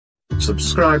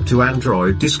subscribe to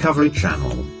Android Discovery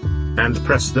Channel, and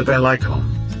press the bell icon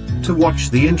to watch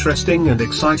the interesting and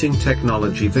exciting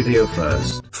technology video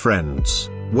first. Friends,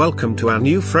 welcome to our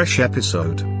new fresh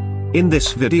episode. In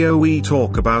this video we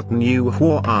talk about new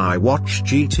Huawei Watch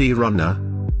GT Runner.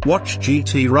 Watch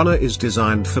GT Runner is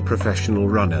designed for professional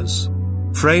runners.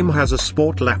 Frame has a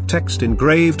sport lap text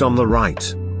engraved on the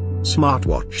right.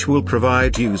 Smartwatch will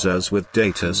provide users with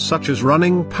data such as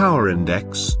running power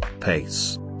index,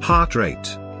 pace, heart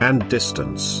rate, and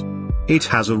distance. It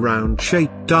has a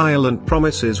round-shaped dial and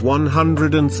promises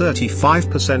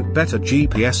 135% better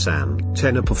GPS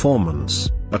antenna performance,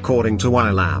 according to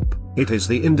Huawei. It is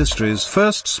the industry's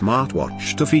first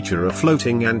smartwatch to feature a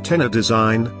floating antenna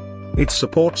design. It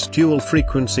supports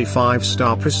dual-frequency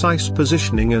 5-star precise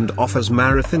positioning and offers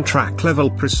marathon track-level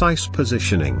precise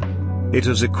positioning. It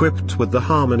is equipped with the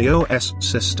Harmony OS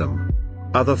system.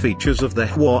 Other features of the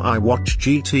Huawei Watch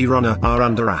GT Runner are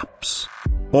under apps.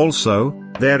 Also,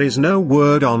 there is no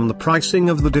word on the pricing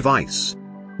of the device.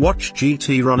 Watch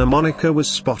GT Runner moniker was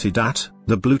spotted at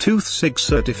the Bluetooth SIG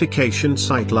certification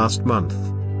site last month.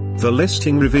 The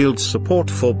listing revealed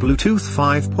support for Bluetooth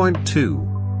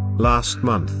 5.2. Last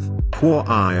month,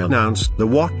 Huawei announced the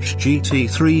Watch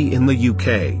GT3 in the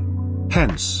UK.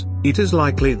 Hence, it is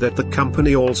likely that the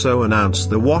company also announced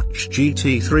the Watch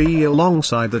GT3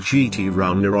 alongside the GT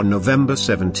Runner on November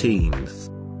 17th.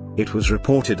 It was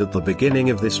reported at the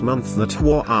beginning of this month that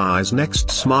Huawei's next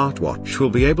smartwatch will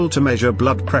be able to measure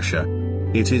blood pressure.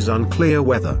 It is unclear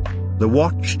whether the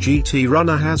Watch GT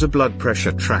Runner has a blood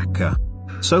pressure tracker.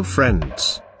 So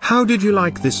friends, how did you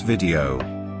like this video?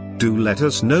 Do let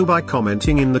us know by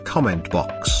commenting in the comment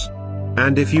box.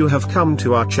 And if you have come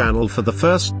to our channel for the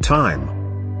first time,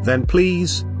 then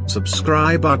please,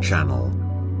 subscribe our channel.